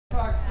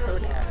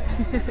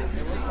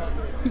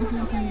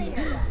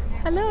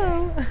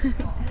Hello.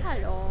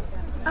 Hello.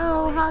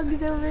 Oh,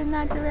 Hog's over in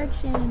that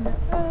direction.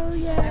 Oh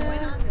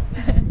yeah.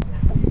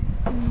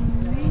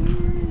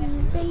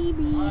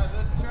 Baby. Alright,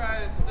 let's try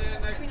and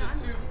stand next to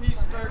two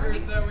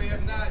Peaceburgers that we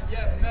have not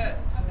yet met,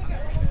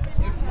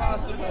 if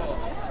possible.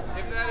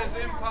 If that is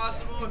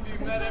impossible, if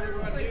you've met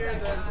everyone here,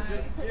 then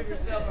just give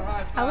yourself a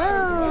high five.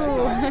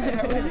 Hello.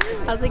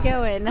 How's it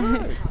going?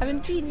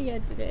 Haven't seen you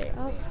yet today.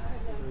 Oh,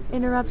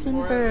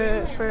 interruption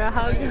for a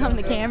hug on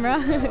the camera.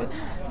 I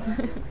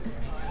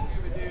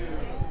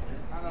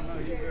don't know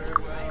you very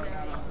well.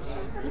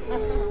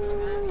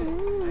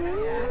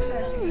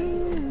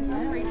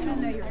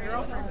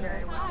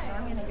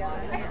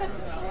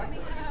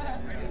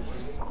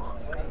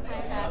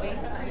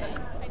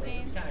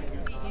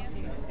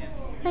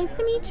 Nice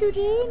to meet you,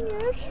 Jane.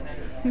 Yes.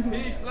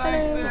 Peace,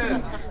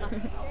 Langston.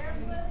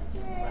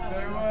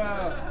 Very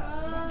well.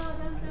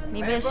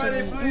 Maybe Hey, I should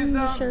buddy, be please in the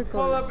don't circle.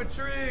 pull up a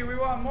tree. We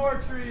want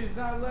more trees,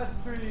 not less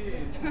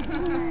trees.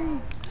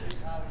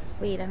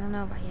 Wait, I don't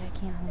know. Yeah, I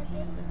can't hold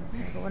hands in a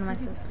circle. What am I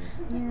supposed to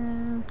do?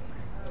 Yeah.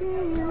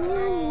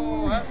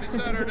 Hello, happy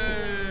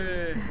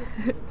Saturday.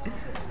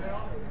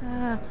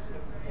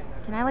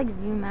 Can I like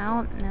zoom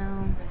out?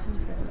 No,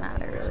 it doesn't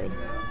matter really.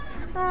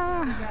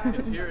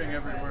 It's hearing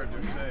every word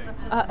you're saying.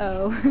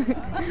 Uh-oh.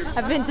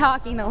 I've been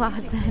talking a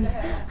lot then.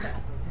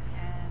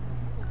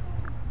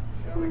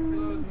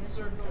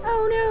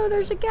 Oh no,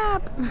 there's a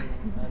gap.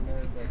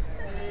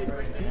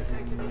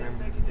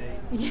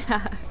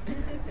 Yeah.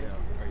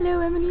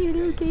 Hello, Emily.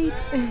 Hello, Kate.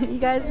 You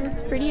guys are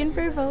pretty in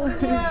purple.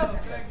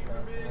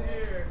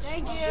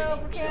 Thank you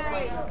for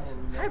carrying.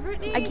 Hi,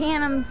 Brittany. I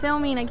can't. I'm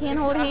filming. I can't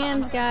hold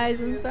hands, guys.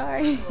 I'm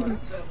sorry.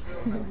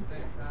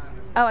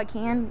 Oh, I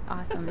can?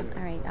 Awesome.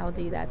 All right, I'll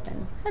do that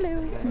then.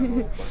 Hello.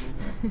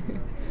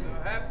 So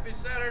happy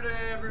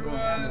Saturday,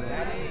 everyone.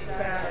 Happy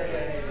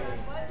Saturday.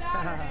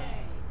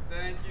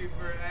 Thank you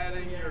for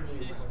adding your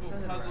peaceful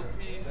puzzle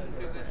piece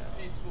to this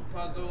peaceful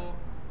puzzle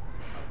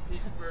of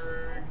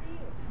Peaceburgh.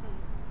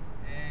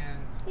 And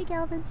Hey,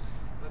 Calvin.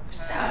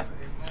 let's have a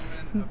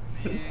moment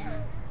of being.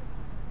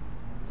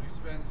 As we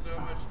spend so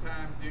much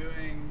time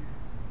doing,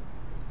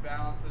 let's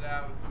balance it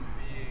out with some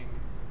being.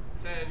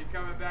 Ted, you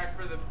coming back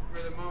for the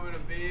moment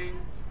of being?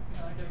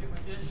 No, I gotta get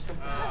my dish.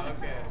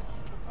 Okay.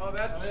 Oh,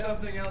 that's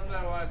something else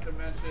I wanted to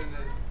mention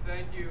is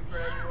thank you for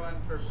everyone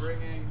for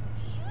bringing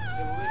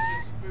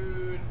delicious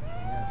food.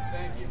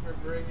 Thank you for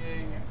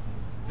bringing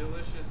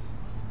delicious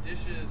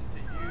dishes to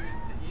use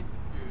to eat the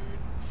food.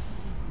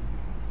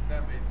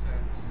 That made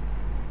sense.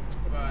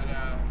 But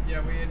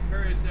yeah, we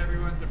encouraged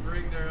everyone to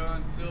bring their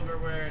own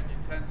silverware and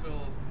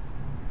utensils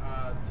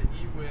to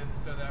eat with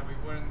so that we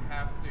wouldn't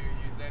have to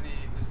use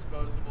any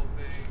disposable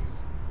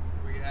things.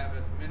 We have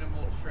as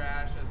minimal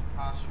trash as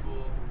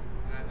possible,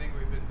 and I think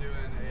we've been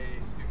doing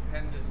a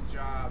stupendous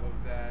job of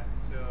that.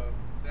 So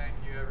thank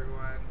you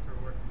everyone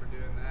for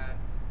doing that.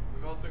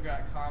 We've also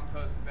got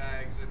compost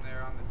bags in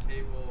there on the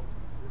table.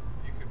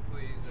 If you could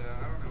please,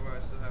 I don't know why I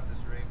still have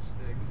this range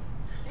stick.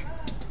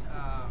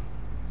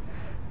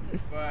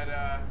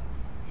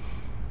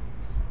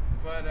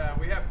 But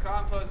we have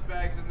compost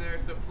bags in there,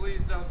 so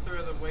please don't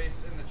throw the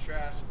waste in the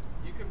trash.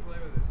 You can play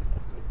with it.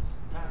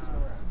 Pass it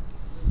around.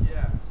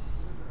 Yeah.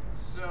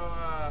 So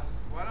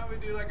why don't we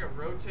do like a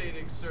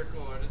rotating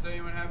circle, or does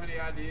anyone have any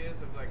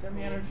ideas of like Send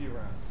the energy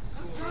around.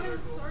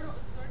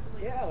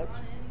 Yeah, let's.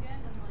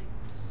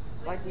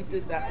 Like we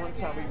did that one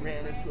time, we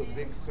ran into a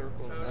big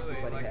circle and Totally,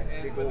 everybody like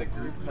had big with old a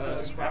group hug.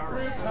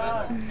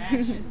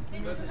 Action.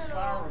 Let's just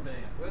fire them.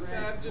 Let's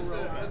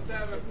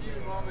have a few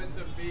moments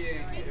of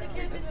being.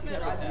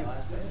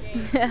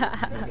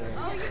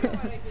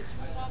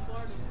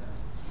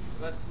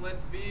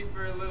 Let's be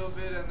for a little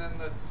bit and then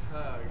let's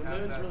hug. The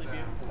How's moon's that really sound?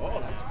 beautiful. Oh,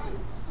 that's cool.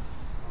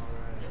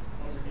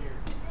 Over here.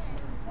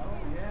 Oh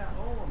yeah.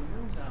 Oh, the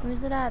moon's out.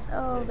 Where's it at?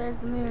 Oh, there's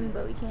the moon,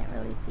 but we can't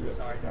really see it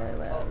very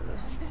well.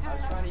 I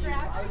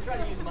was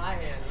trying to use my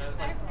hand, and I was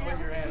like, put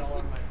your hand all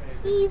over my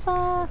face.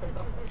 Eva!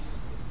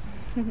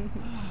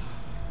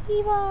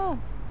 Eva!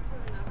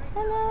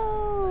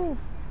 Hello!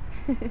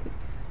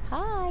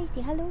 Hi!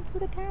 Say hello to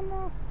the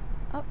camera.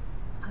 Oh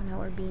no,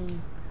 we're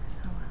being.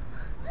 Oh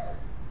well.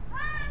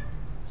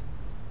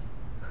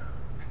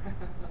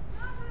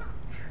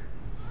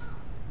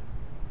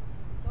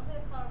 Go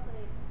ahead, call,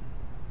 please.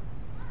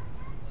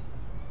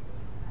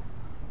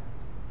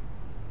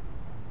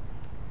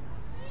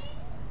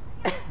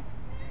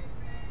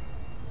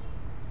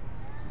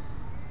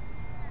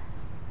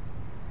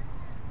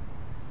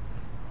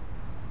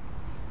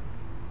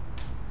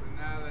 So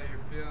now that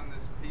you're feeling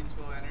this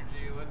peaceful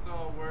energy, let's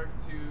all work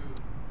to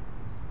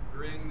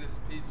bring this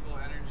peaceful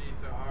energy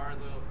to our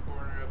little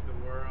corner of the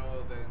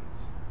world and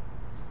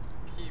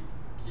keep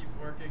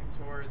working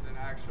towards an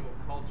actual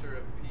culture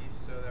of peace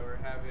so that we're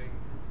having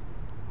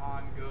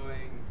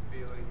ongoing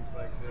feelings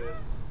like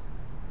this.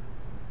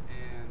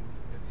 And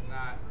it's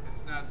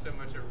not so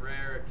much a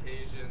rare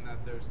occasion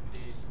that there's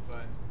peace,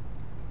 but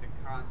it's a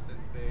constant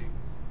thing.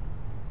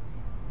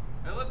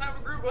 And let's have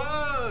a group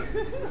hug.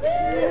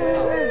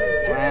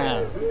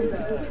 Wow.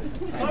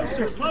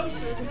 Closer,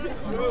 closer.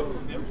 Whoa.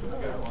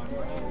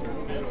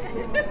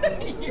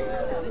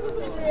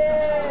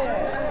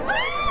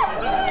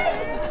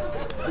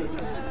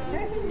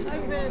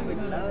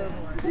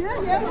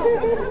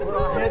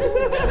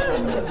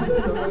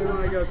 Somebody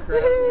want to go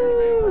crowd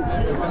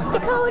surfing?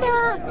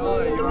 Dakota!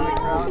 Oh, you want to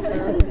crowd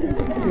surf?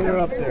 Get her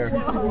up there. You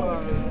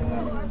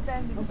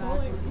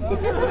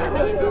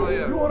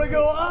want to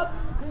go up?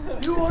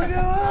 You want to go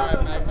up?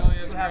 Alright,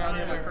 Magnolia's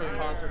crowd surf first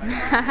concert.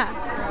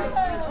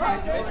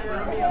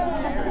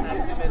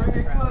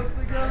 Pretty close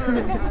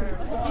together.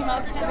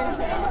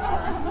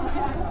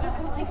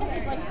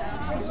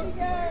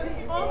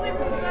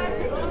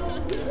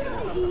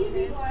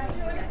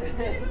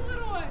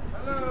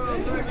 Hello,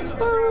 thank you for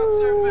crowd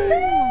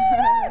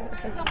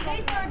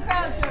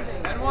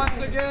surfing. And once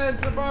again,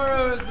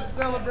 tomorrow is the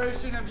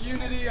celebration of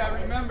unity.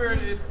 I remembered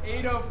it's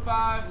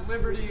 805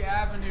 Liberty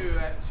Avenue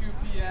at 2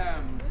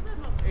 p.m.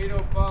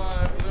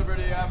 805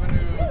 Liberty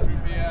Avenue, 2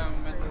 p.m.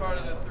 It's part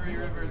of the Three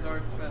Rivers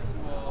Arts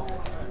Festival.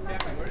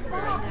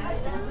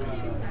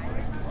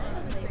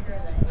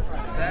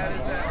 That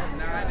is at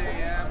 9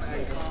 a.m.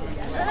 at Common.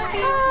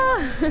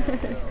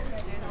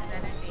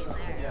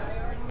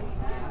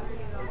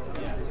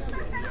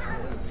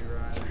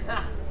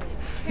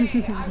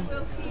 Hey, I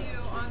will see you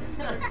on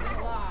Thursday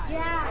live.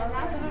 Yeah,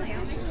 definitely.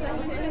 I'll make sure.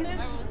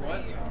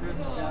 What?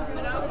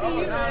 But I'll see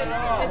you Not at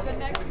all. at the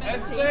next And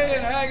meditation. stay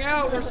and hang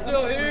out. We're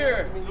still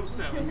here. Till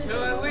 7.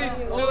 Till at least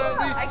 7.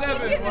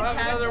 getting We'll have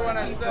attached another one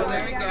at 7.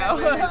 There we go.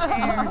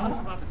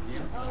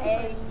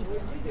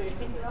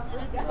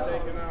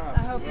 Taking off. I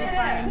hope you're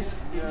fine.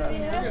 Yeah.